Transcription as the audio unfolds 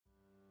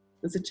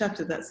There's a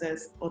chapter that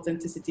says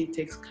authenticity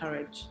takes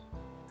courage.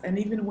 And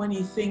even when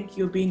you think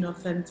you're being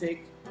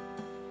authentic,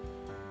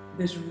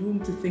 there's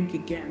room to think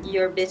again.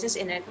 Your business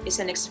is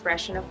an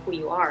expression of who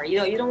you are.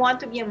 You don't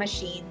want to be a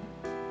machine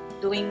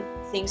doing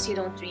things you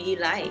don't really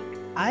like.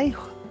 I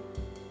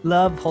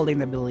love holding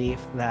the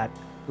belief that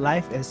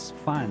life is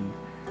fun,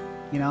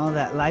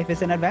 that life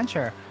is an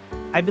adventure.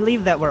 I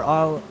believe that we're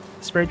all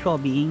spiritual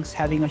beings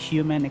having a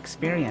human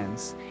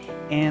experience,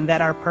 and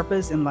that our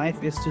purpose in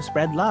life is to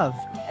spread love.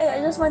 I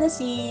just want to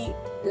see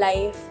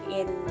life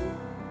in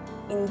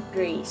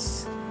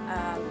grace.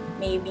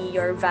 Maybe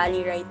your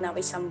valley right now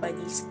is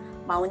somebody's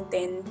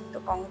mountain to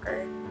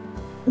conquer.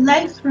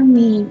 Life for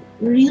me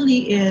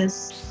really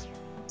is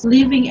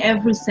living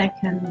every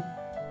second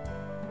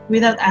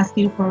without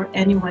asking for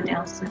anyone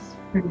else's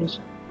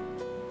permission.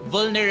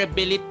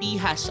 Vulnerability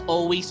has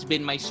always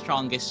been my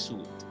strongest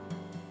suit.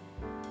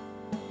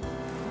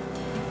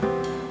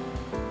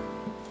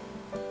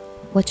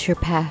 What's your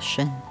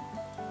passion?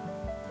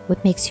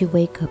 What makes you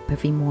wake up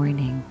every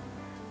morning?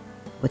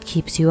 What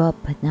keeps you up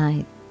at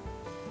night?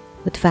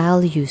 What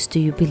values do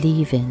you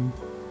believe in?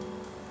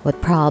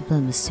 What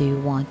problems do you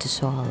want to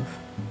solve?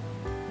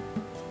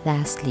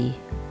 Lastly,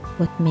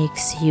 what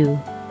makes you,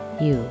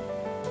 you?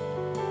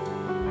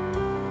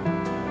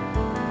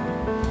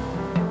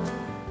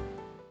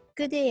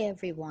 Good day,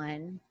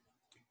 everyone.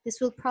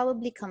 This will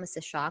probably come as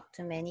a shock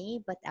to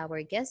many, but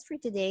our guest for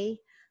today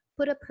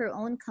put up her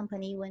own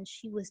company when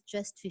she was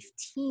just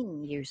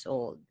 15 years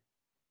old.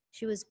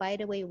 She was, by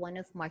the way, one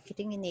of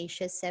Marketing in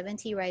Asia's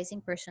 70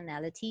 rising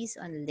personalities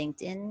on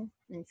LinkedIn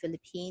in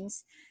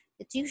Philippines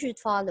that you should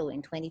follow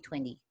in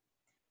 2020.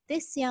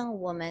 This young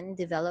woman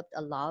developed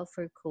a love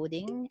for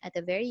coding at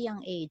a very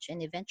young age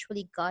and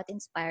eventually got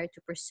inspired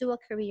to pursue a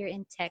career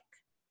in tech.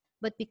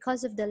 But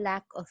because of the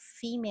lack of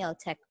female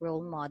tech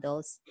role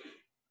models,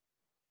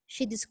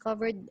 she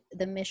discovered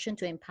the mission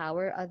to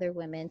empower other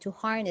women to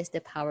harness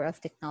the power of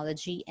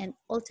technology and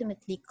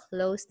ultimately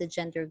close the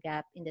gender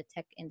gap in the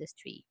tech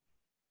industry.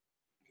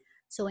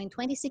 So in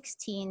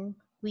 2016,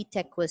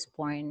 WeTech was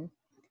born,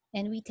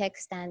 and WeTech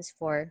stands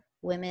for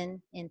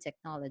Women in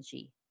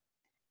Technology.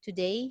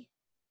 Today,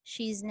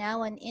 she's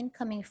now an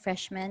incoming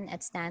freshman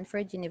at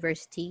Stanford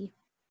University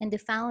and the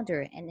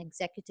founder and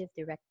executive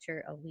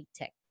director of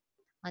WeTech,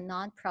 a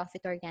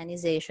nonprofit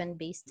organization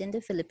based in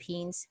the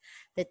Philippines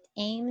that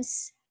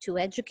aims to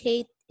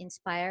educate,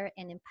 inspire,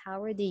 and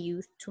empower the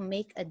youth to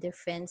make a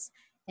difference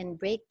and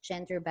break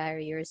gender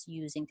barriers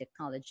using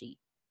technology.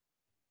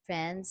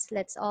 Friends,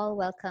 let's all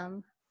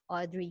welcome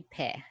Audrey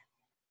Pe.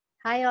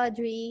 Hi,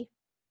 Audrey.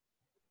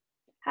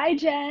 Hi,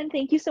 Jen.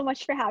 Thank you so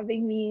much for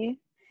having me.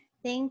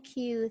 Thank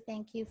you.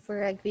 Thank you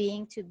for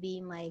agreeing to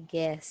be my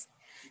guest.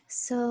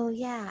 So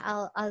yeah,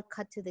 I'll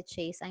cut to the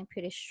chase. I'm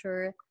pretty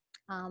sure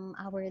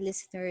our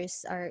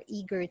listeners are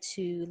eager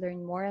to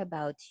learn more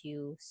about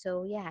you.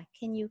 So yeah,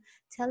 can you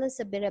tell us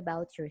a bit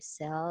about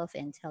yourself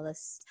and tell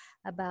us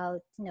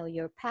about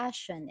your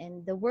passion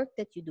and the work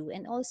that you do,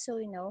 and also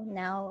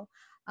now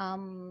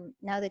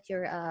that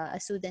you're a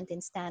student in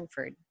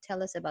Stanford,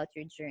 tell us about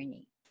your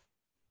journey.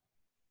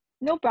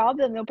 No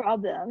problem, no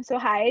problem. So,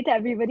 hi to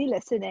everybody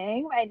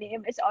listening. My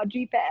name is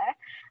Audrey Pe.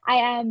 I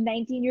am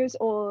 19 years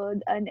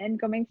old, an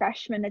incoming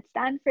freshman at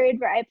Stanford,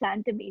 where I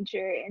plan to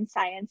major in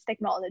science,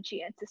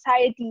 technology, and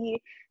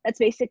society. That's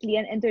basically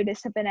an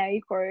interdisciplinary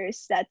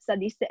course that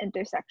studies the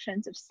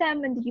intersections of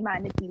STEM and the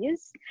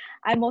humanities.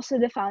 I'm also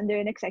the founder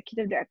and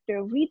executive director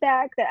of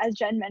WeTech, that, as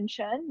Jen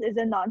mentioned, is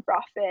a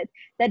nonprofit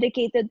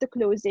dedicated to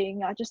closing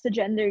not just the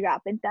gender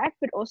gap in tech,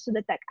 but also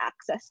the tech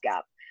access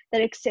gap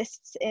that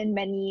exists in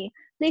many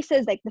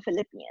places like the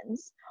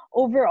Philippines.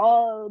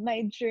 Overall,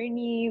 my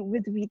journey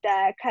with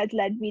WeTech has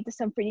led me to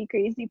some pretty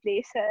crazy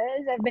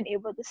places. I've been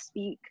able to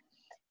speak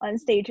on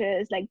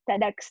stages like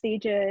TEDx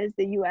stages,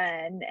 the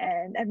UN,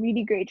 and I'm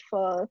really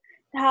grateful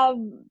to have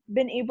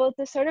been able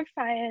to sort of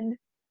find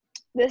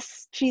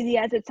this, cheesy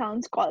as it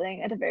sounds,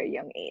 calling at a very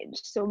young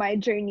age. So my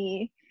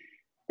journey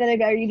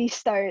talaga really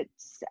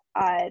starts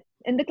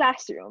in the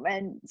classroom,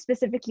 and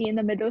specifically in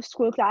the middle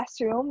school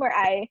classroom, where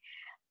I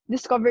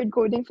discovered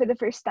coding for the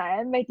first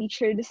time. My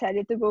teacher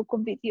decided to go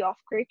completely off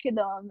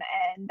curriculum,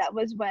 and that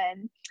was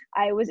when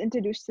I was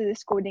introduced to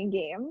this coding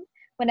game.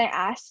 When I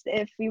asked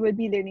if we would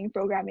be learning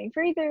programming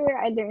further,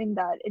 I learned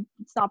that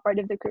it's not part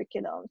of the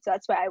curriculum. So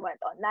that's why I went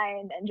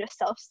online and just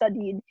self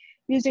studied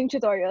using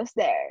tutorials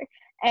there.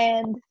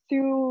 And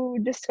through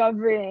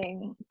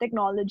discovering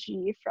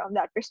technology from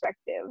that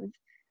perspective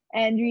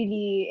and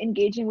really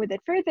engaging with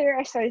it further,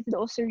 I started to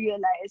also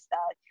realize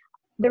that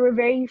there were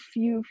very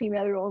few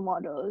female role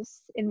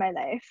models in my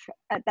life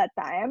at that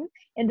time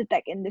in the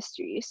tech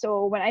industry.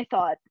 So when I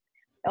thought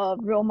of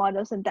role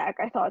models in tech,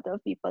 I thought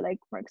of people like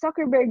Mark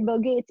Zuckerberg, Bill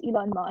Gates,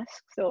 Elon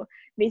Musk. So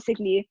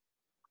basically,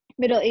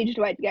 middle-aged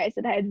white guys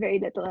that I had very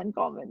little in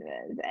common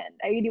with. And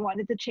I really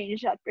wanted to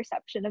change that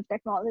perception of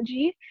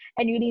technology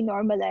and really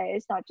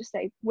normalize not just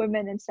like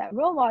women in STEM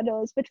role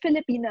models, but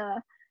Filipina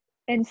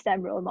and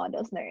STEM role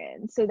models na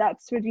rin. So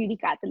that's what really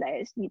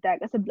catalyzed WeTech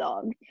as a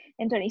blog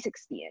in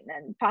 2016.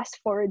 And fast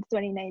forward to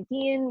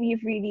 2019,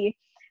 we've really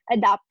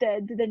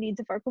adapted to the needs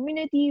of our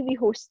community. We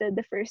hosted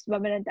the first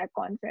Women in Tech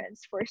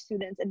conference for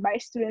students and by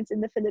students in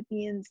the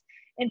Philippines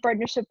in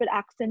partnership with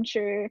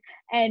Accenture.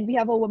 And we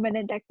have a Women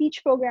in Tech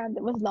Teach program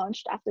that was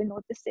launched after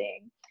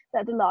noticing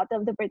that a lot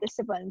of the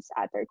participants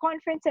at our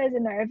conferences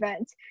and our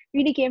events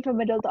really came from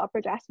middle to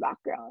upper class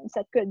backgrounds,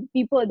 that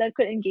people that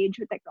could engage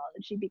with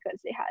technology because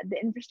they had the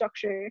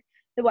infrastructure,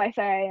 the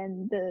Wi-Fi,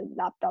 and the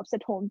laptops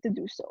at home to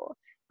do so.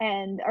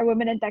 And our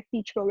Women in Tech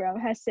Teach program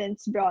has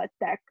since brought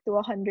tech to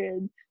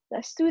 100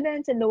 plus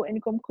students in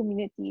low-income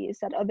communities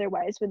that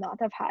otherwise would not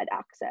have had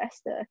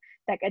access to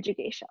tech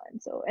education.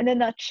 So in a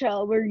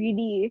nutshell, we're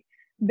really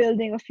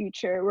building a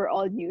future where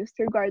all youth,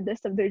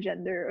 regardless of their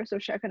gender or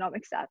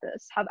socioeconomic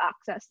status, have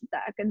access to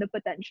tech and the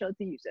potential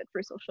to use it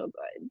for social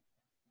good.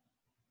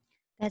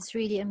 That's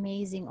really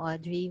amazing,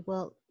 Audrey.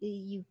 Well,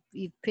 you've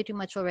pretty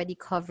much already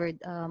covered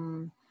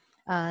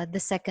the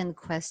second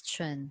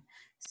question.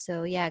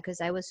 So yeah,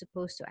 because I was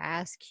supposed to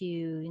ask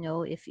you,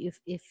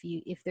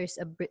 if there's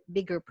a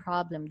bigger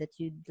problem that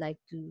you'd like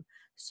to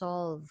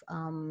solve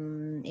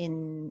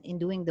in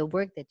doing the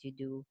work that you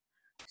do.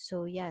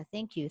 So yeah,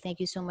 thank you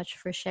so much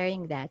for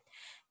sharing that.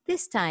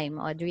 This time,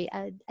 Audrey,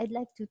 I'd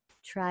like to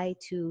try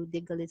to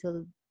dig a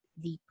little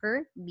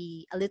deeper,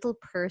 be a little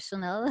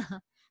personal,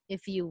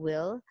 if you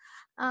will.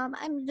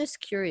 I'm just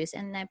curious,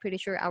 and I'm pretty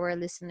sure our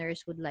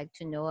listeners would like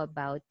to know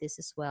about this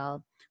as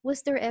well.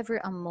 Was there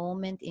ever a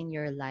moment in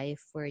your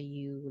life where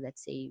you,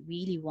 let's say,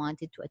 really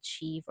wanted to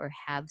achieve or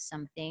have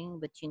something,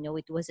 but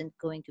it wasn't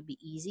going to be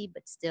easy,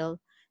 but still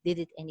did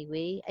it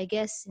anyway? I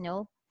guess,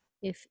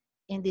 if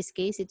in this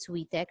case it's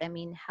WeTech, I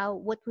mean,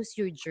 what was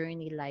your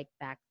journey like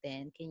back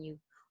then? Can you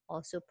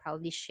also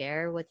probably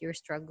share what your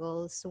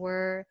struggles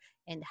were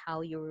and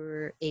how you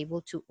were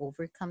able to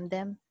overcome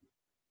them?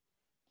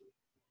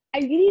 I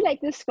really like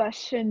this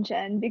question,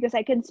 Jen, because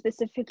I can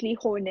specifically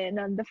hone in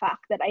on the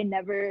fact that I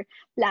never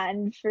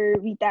planned for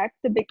WeTech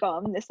to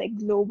become this like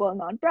global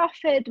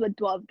nonprofit with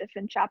 12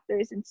 different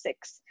chapters in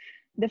 6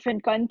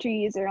 different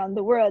countries around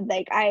the world.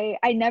 Like I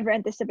never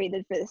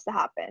anticipated for this to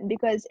happen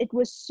because it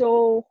was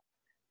so,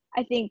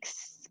 I think,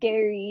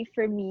 scary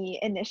for me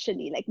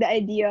initially. Like the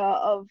idea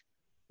of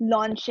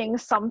launching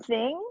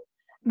something,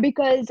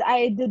 because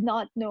I did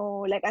not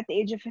know, like at the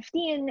age of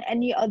 15,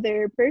 any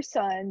other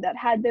person that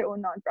had their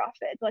own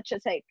nonprofit, not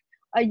just like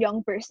a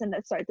young person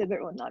that started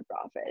their own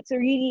nonprofit. So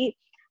really,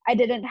 I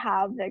didn't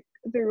have like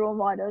the role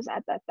models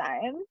at that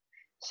time.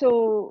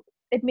 So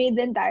it made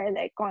the entire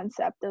like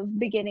concept of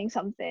beginning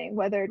something,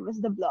 whether it was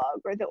the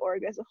blog or the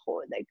org as a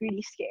whole, like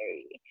really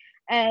scary.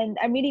 And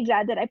I'm really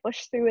glad that I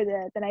pushed through with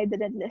it and I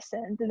didn't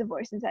listen to the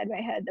voice inside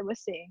my head that was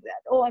saying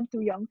that, oh, I'm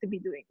too young to be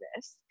doing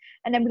this.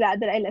 And I'm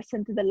glad that I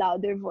listened to the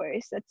louder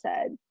voice that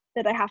said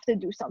that I have to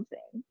do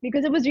something,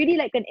 because it was really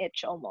like an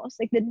itch, almost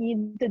like the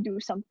need to do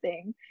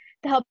something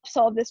to help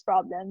solve this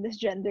problem, this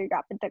gender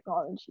gap in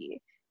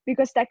technology,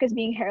 because tech is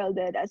being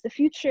heralded as the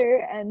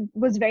future and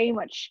was very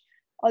much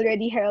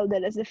already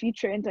heralded as the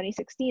future in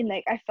 2016.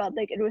 Like I felt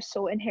like it was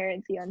so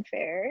inherently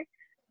unfair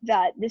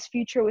that this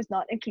future was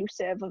not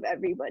inclusive of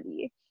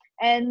everybody.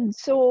 And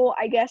so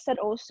I guess that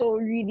also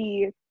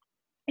really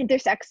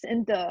intersects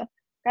into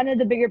kind of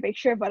the bigger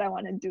picture of what I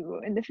want to do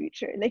in the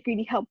future, like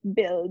really help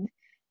build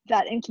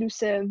that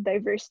inclusive,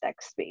 diverse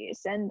tech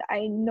space. And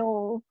I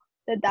know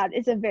that that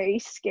is a very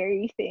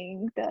scary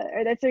thing,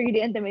 or that's a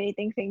really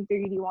intimidating thing to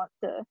really want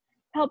to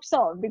help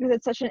solve, because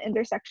it's such an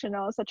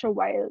intersectional, such a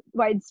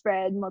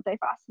widespread,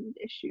 multifaceted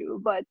issue.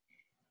 But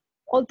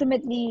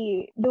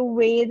ultimately, the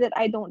way that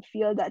I don't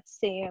feel that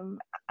same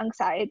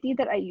anxiety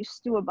that I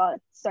used to about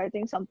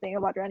starting something,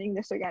 about running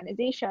this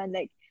organization,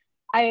 like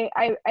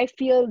I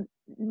feel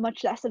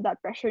much less of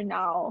that pressure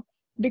now,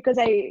 because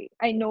I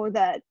know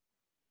that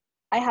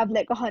I have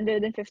like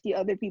 150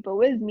 other people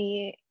with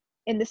me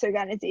in this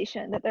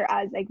organization that are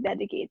as like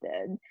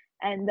dedicated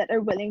and that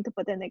are willing to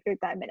put in like their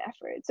time and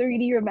effort. So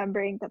really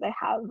remembering that I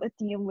have a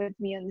team with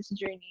me on this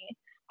journey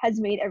has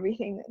made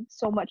everything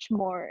so much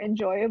more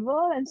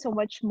enjoyable and so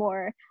much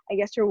more, I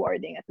guess,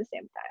 rewarding at the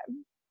same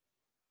time.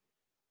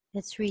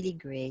 That's really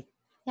great.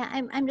 Yeah,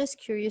 I'm just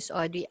curious,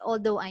 Audrey.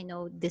 Although I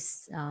know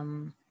this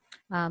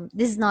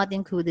is not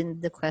included in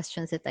the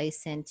questions that I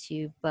sent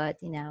you, but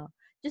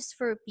just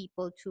for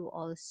people to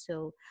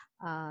also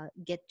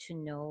get to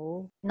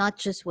know not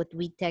just what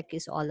WeTech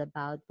is all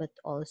about, but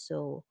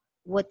also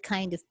what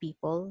kind of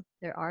people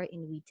there are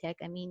in WeTech.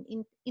 I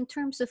mean, in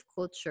terms of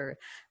culture,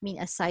 I mean,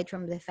 aside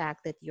from the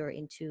fact that you're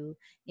into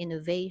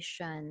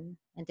innovation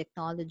and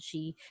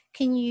technology,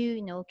 can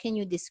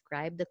you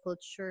describe the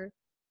culture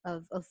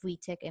of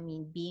WeTech? I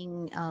mean,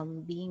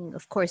 being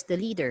of course the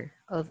leader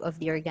of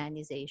the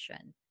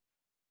organization.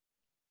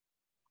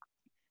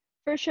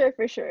 For sure,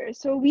 for sure.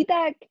 So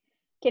WeTech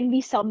can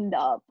be summed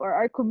up, or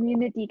our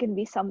community can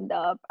be summed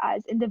up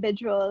as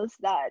individuals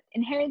that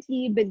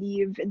inherently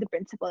believe in the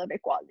principle of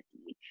equality.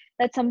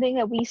 That's something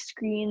that we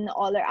screen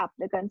all our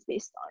applicants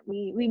based on.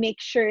 We make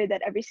sure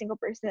that every single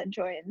person that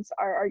joins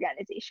our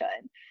organization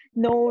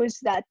knows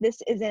that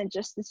this isn't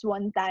just this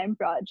one-time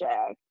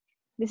project,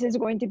 this is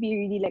going to be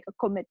really like a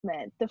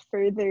commitment to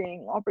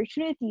furthering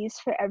opportunities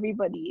for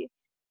everybody,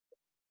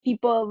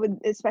 people with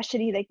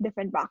especially like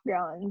different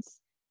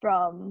backgrounds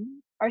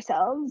from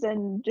ourselves,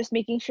 and just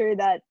making sure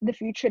that the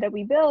future that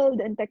we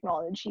build in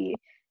technology,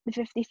 the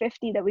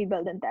 50-50 that we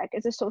build in tech,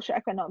 is a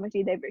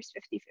socioeconomically diverse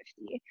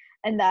 50-50.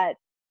 And that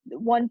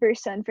one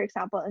person, for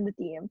example, in the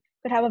team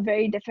could have a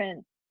very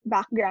different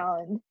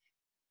background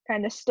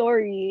kind of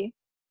story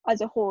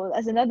as a whole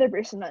as another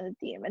person on the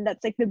team. And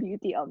that's like the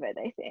beauty of it,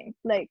 I think.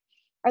 Like,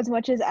 as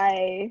much as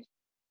I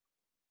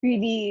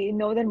really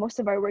know that most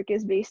of our work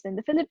is based in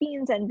the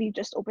Philippines and we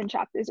just open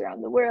chapters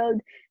around the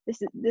world,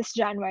 this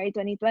January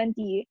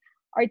 2020,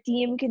 our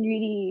team can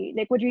really,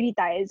 like, what really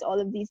ties all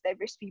of these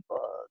diverse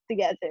people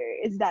together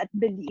is that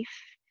belief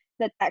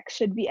that tech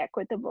should be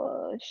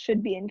equitable,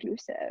 should be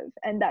inclusive.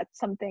 And that's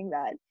something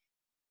that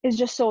is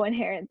just so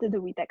inherent to the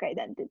WeTech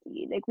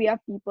identity. Like, we have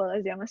people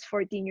as young as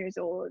 14 years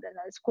old and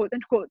as quote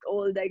unquote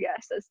old, I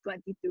guess, as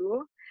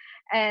 22.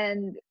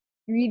 And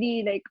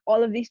really, like,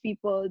 all of these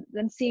people,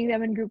 then seeing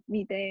them in group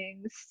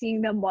meetings,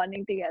 seeing them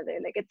bonding together,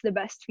 like, it's the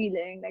best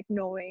feeling, like,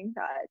 knowing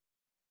that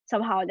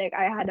somehow, like,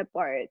 I had a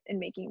part in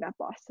making that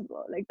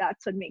possible. Like,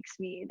 that's what makes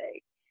me,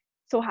 like,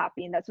 so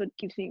happy, and that's what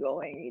keeps me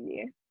going,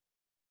 really.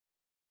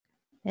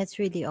 That's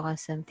really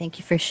awesome. Thank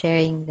you for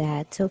sharing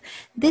that. So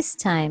this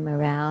time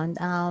around,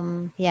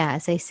 yeah,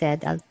 as I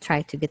said, I'll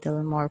try to get a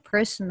little more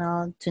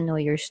personal to know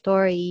your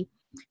story.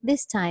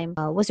 This time,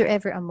 was there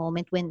ever a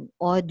moment when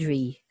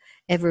Audrey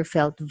ever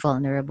felt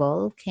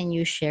vulnerable? Can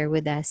you share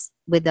with us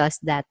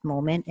that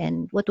moment,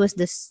 and what was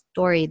the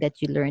story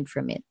that you learned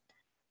from it?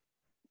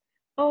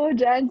 Oh,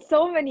 Jen,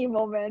 so many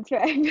moments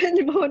where I've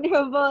been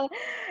vulnerable,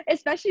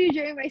 especially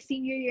during my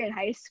senior year in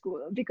high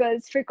school.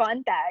 Because for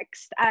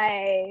context,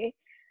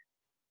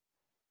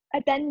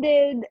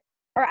 attended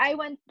I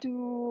went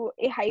to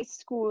a high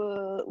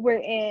school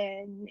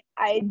wherein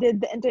I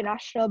did the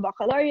International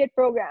Baccalaureate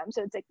program.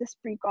 So it's like this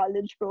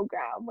pre-college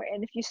program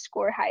wherein if you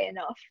score high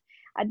enough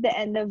at the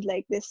end of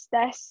like this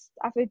test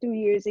after 2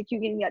 years, like you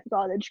can get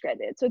college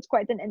credit. So it's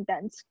quite an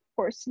intense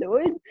course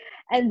load.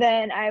 And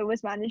then I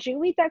was managing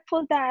WeTech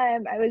full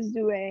time. I was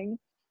doing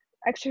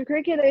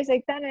extracurriculars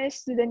like tennis,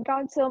 student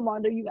council,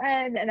 Mondo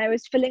UN, and I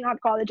was filling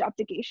out college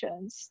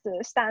applications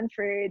to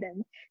Stanford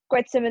and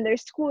quite similar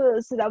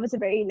schools. So that was a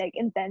very like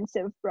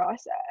intensive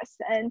process.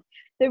 And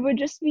there would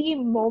just be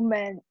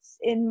moments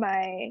in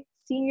my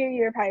senior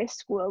year of high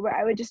school where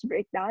I would just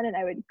break down and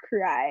I would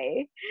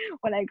cry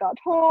when I got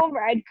home,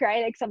 or I'd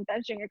cry like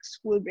sometimes during like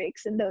school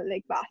breaks in the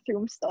like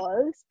bathroom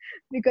stalls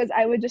because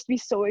I would just be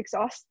so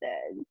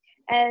exhausted.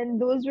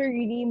 And those were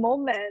really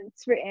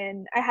moments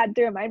wherein I had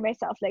to remind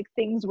myself like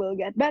things will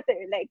get better,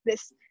 like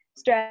this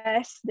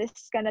stress, this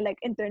kind of like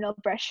internal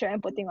pressure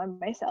I'm putting on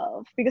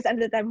myself, because I'm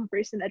the type of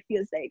person that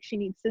feels like she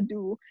needs to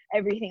do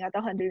everything at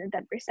 110%.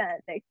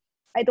 Like,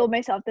 I told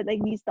myself that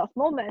like these tough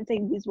moments,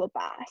 like these will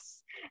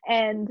pass.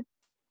 And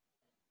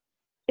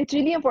it's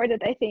really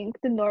important, I think,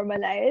 to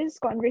normalize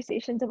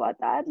conversations about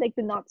that, like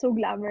the not so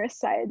glamorous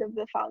side of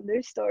the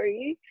founder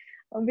story.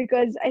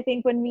 Because I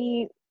think when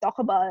we talk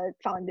about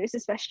founders,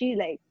 especially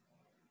like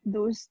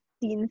those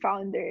teen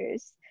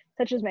founders,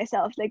 such as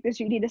myself, like there's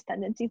really this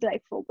tendency to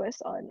like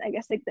focus on, I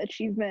guess, like the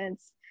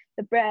achievements,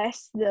 the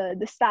press, the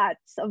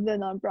stats of the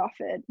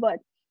nonprofit. But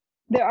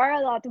there are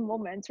a lot of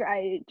moments where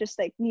I just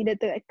like needed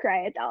to like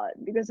cry it out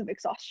because of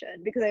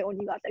exhaustion, because I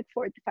only got like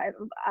 4 to 5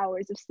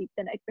 hours of sleep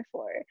the night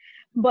before.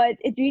 But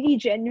it really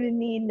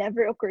genuinely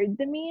never occurred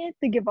to me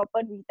to give up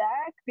on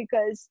WeTech,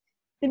 because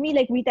to me,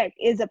 like, WeTech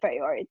is a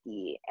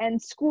priority.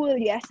 And school,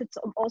 yes, it's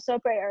also a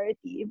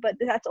priority, but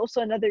that's also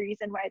another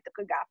reason why I took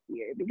a gap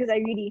year, because I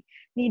really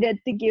needed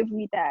to give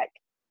WeTech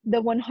the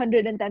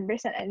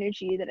 110%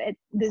 energy that it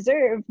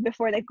deserved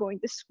before like going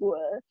to school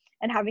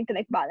and having to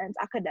like balance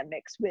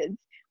academics with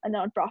a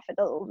nonprofit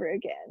all over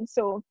again.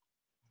 So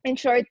in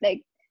short,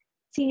 like,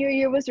 senior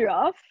year was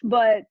rough,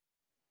 but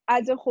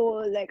as a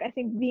whole, like, I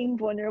think being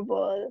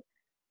vulnerable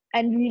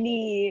and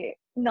really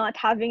not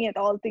having it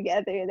all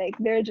together, like,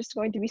 there are just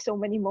going to be so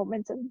many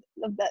moments of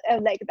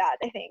that, like that,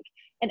 I think,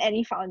 in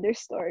any founder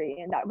story.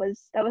 And that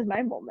was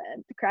my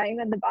moment, crying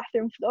on the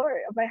bathroom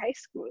floor of my high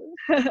school.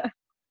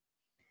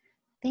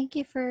 Thank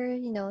you for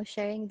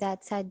sharing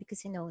that side,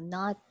 because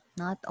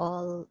not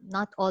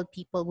all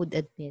people would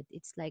admit.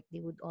 It's like they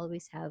would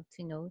always have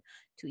to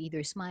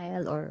either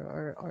smile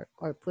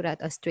or put out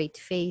a straight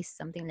face,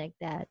 something like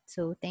that.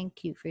 So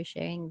thank you for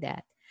sharing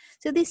that.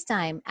 So this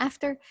time,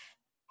 after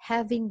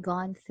having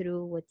gone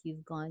through what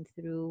you've gone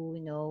through,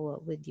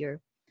 with your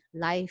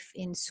life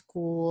in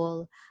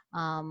school,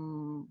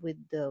 with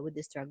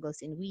the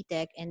struggles in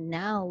WeTech, and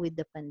now with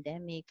the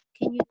pandemic,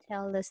 can you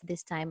tell us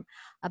this time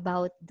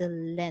about the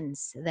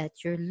lens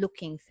that you're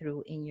looking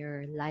through in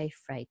your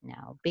life right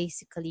now?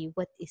 Basically,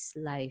 what is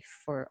life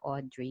for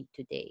Audrey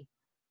today?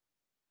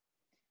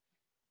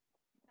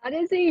 That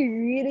is a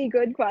really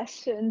good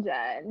question,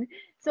 Jen.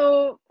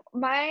 So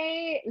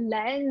my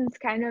lens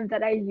kind of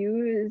that I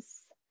use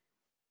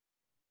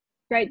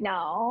right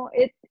now,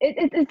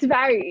 it's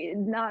varied.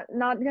 Not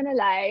gonna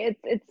lie,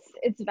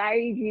 it's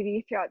varied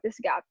really throughout this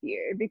gap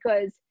year,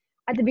 because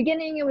at the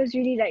beginning it was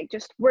really like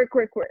just work,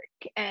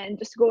 and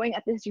just going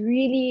at this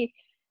really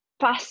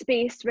fast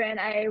paced when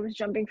I was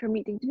jumping from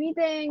meeting to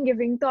meeting,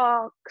 giving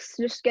talks,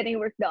 just getting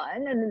work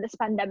done. And then this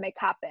pandemic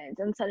happens,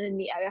 and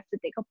suddenly I have to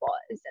take a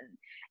pause, and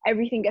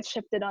everything gets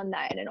shifted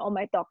online, and all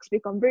my talks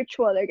become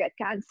virtual or get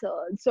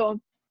canceled. So,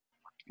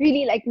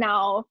 really, like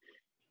now,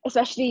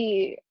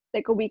 especially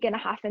like a week and a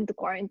half into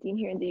quarantine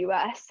here in the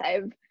US,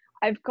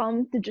 I've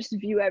come to just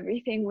view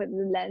everything with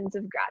the lens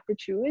of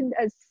gratitude.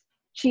 As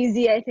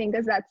cheesy I think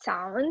as that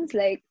sounds,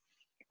 like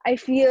I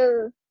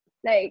feel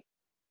like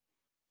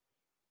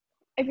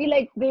I feel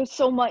like there's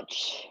so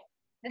much,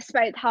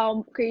 despite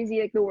how crazy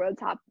like the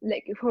world's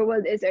like if our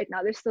world is right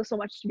now, there's still so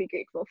much to be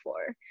grateful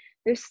for.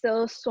 There's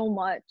still so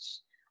much.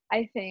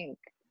 I think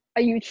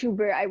a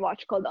YouTuber I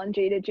watch called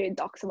Unjaded Jade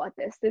talks about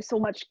this. There's so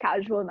much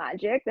casual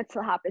magic that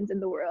still happens in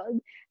the world,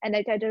 and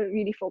I try to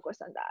really focus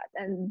on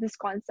that. And this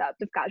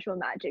concept of casual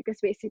magic is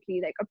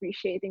basically like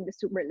appreciating the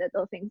super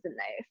little things in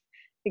life,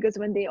 because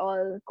when they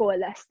all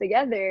coalesce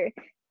together,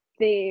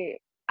 they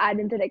add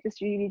into like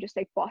this really just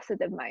like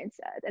positive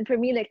mindset. And for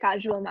me, like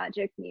casual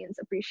magic means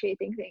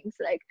appreciating things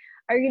like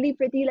a really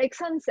pretty like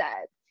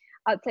sunset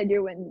outside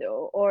your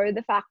window, or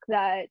the fact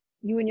that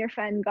you and your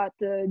friend got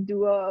to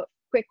do a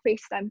quick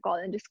FaceTime call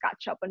and just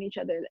catch up on each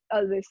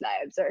other's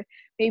lives, or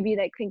maybe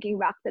like thinking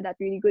back to that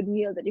really good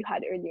meal that you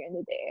had earlier in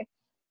the day.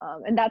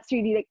 And that's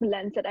really like the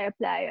lens that I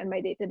apply on my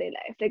day-to-day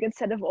life. Like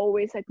instead of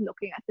always like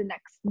looking at the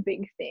next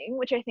big thing,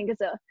 which I think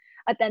is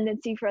a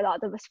tendency for a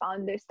lot of us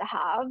founders to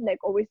have, like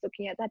always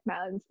looking at that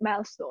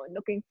milestone,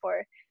 looking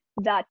for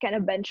that kind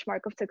of benchmark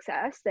of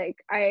success. Like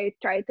I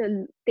try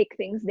to take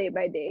things day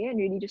by day and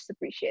really just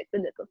appreciate the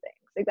little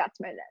things. Like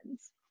that's my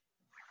lens.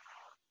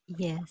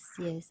 Yes,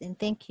 and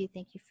thank you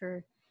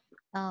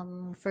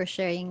for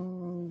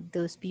sharing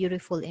those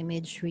beautiful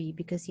imagery,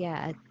 because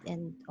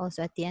and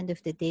also at the end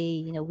of the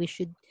day, we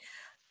should,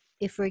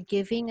 if we're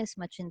giving as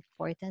much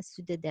importance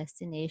to the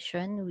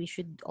destination, we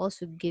should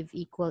also give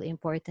equal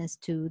importance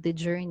to the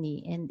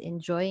journey, and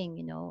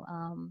enjoying,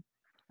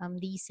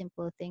 these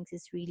simple things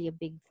is really a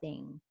big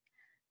thing.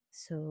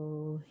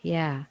 So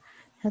yeah.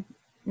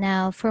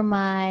 Now for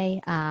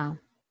my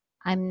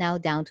I'm now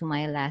down to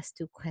my last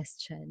two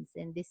questions,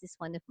 and this is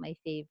one of my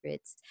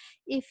favorites.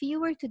 If you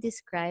were to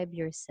describe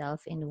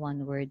yourself in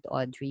one word,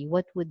 Audrey,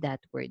 what would that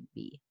word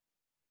be?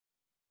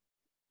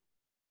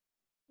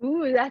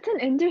 Ooh, that's an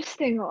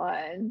interesting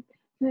one.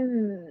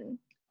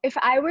 If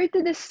I were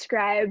to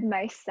describe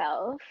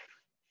myself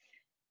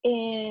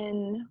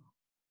in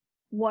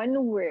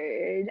one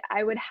word,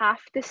 I would have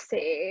to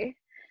say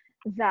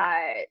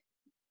that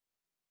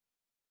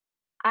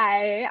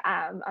I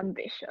am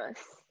ambitious.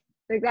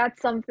 Like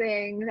that's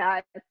something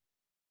that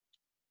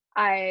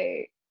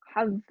I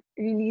have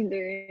really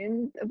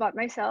learned about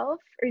myself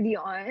early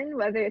on,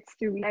 whether it's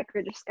through WeTech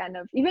or just kind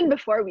of even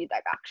before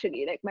WeTech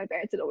actually. Like my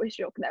parents would always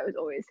joke that I was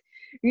always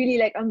really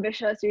like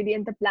ambitious, really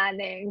into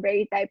planning,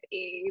 very type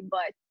A.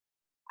 But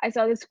I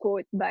saw this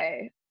quote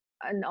by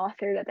an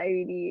author that I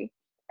really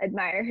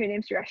admire. Her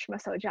name's Reshma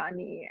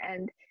Saujani,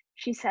 and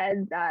she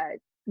said that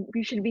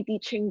we should be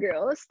teaching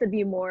girls to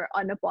be more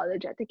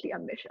unapologetically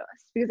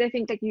ambitious, because I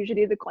think like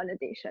usually the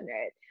connotation,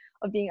 right,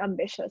 of being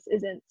ambitious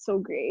isn't so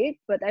great,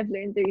 but I've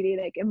learned to really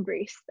like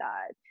embrace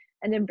that,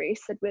 and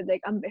embrace that with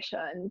like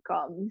ambition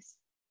comes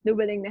the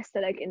willingness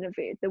to like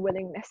innovate, the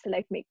willingness to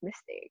like make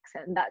mistakes,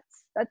 and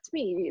that's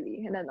me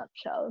really in a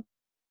nutshell.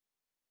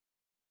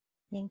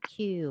 Thank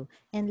you.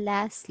 And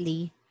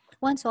lastly,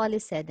 once all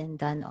is said and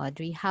done,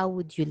 Audrey, how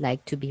would you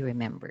like to be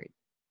remembered?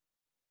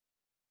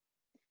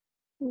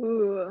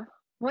 Ooh,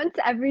 once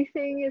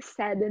everything is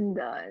said and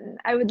done,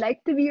 I would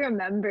like to be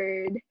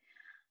remembered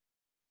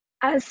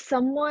as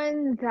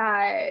someone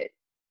that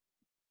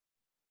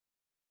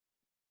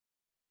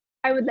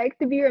I would like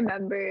to be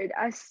remembered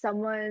as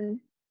someone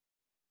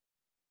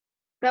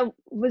that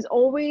was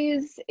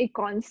always a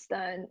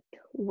constant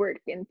work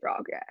in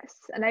progress.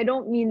 And I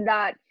don't mean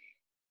that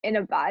in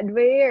a bad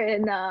way or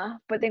in a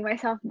putting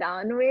myself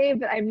down way,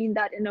 but I mean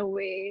that in a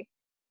way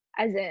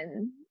as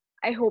in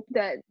I hope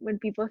that when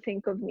people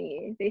think of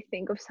me, they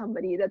think of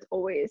somebody that's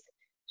always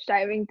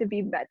striving to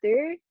be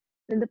better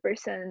than the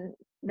person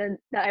that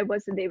I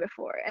was the day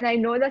before. And I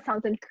know that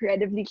sounds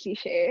incredibly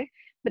cliche,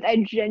 but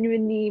I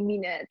genuinely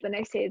mean it when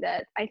I say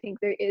that I think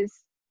there is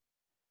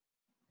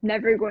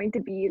never going to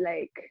be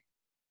like,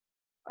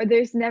 or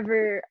there's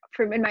never,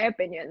 from in my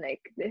opinion,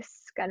 like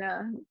this kind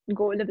of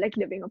goal of like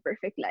living a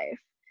perfect life.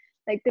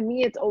 Like to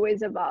me, it's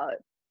always about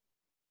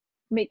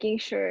making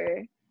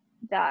sure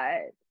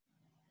that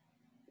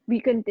we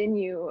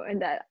continue,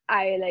 and that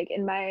I like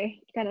in my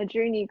kind of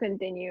journey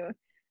continue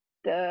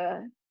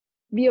to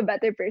be a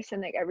better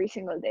person like every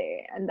single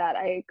day, and that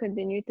I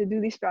continue to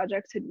do these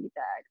projects with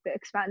WeTech to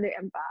expand their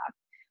impact,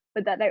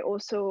 but that I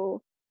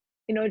also,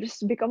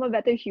 just become a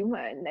better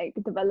human, like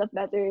develop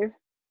better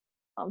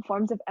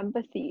forms of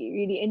empathy,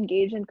 really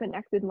engage and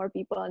connect with more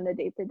people on the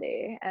day to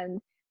day.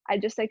 And I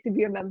just like to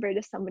be remembered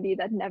as somebody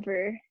that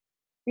never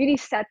really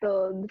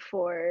settled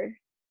for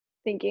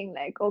thinking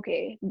like,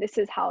 okay, this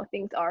is how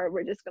things are.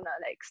 We're just gonna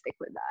like stick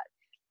with that.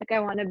 Like I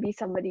want to be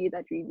somebody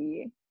that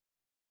really,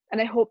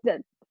 and I hope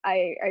that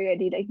I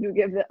already like do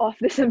give off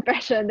this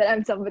impression that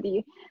I'm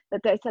somebody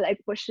that tries to like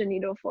push the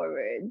needle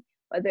forward,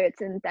 whether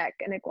it's in tech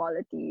and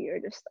equality or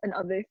just in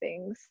other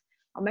things.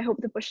 I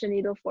hope to push the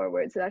needle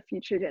forward so that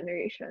future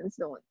generations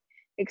don't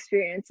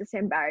experience the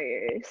same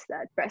barriers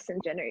that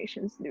present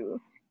generations do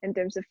in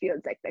terms of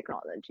fields like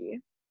technology.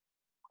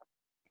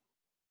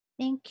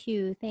 Thank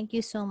you. Thank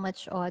you so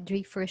much,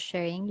 Audrey, for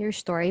sharing your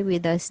story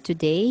with us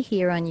today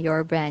here on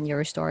Your Brand,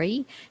 Your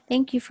Story.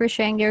 Thank you for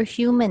sharing your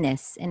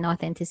humanness and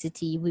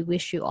authenticity. We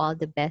wish you all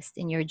the best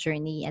in your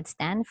journey at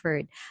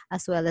Stanford,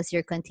 as well as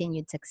your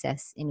continued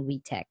success in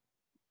WeTech.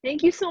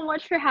 Thank you so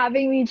much for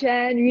having me,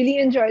 Jen. Really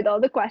enjoyed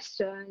all the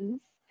questions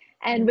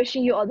and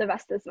wishing you all the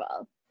best as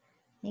well.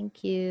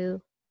 Thank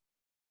you.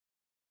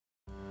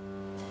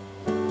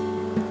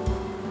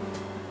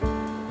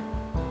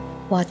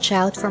 Watch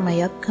out for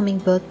my upcoming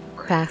book,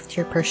 Craft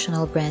Your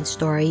Personal Brand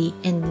Story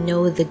and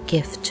Know the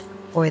Gift,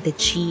 or the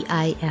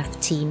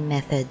GIFT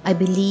method. I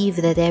believe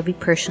that every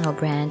personal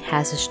brand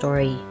has a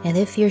story, and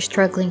if you're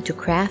struggling to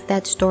craft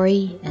that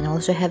story and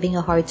also having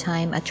a hard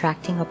time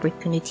attracting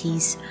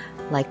opportunities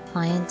like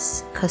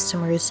clients,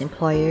 customers,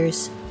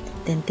 employers,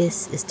 then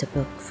this is the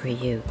book for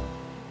you.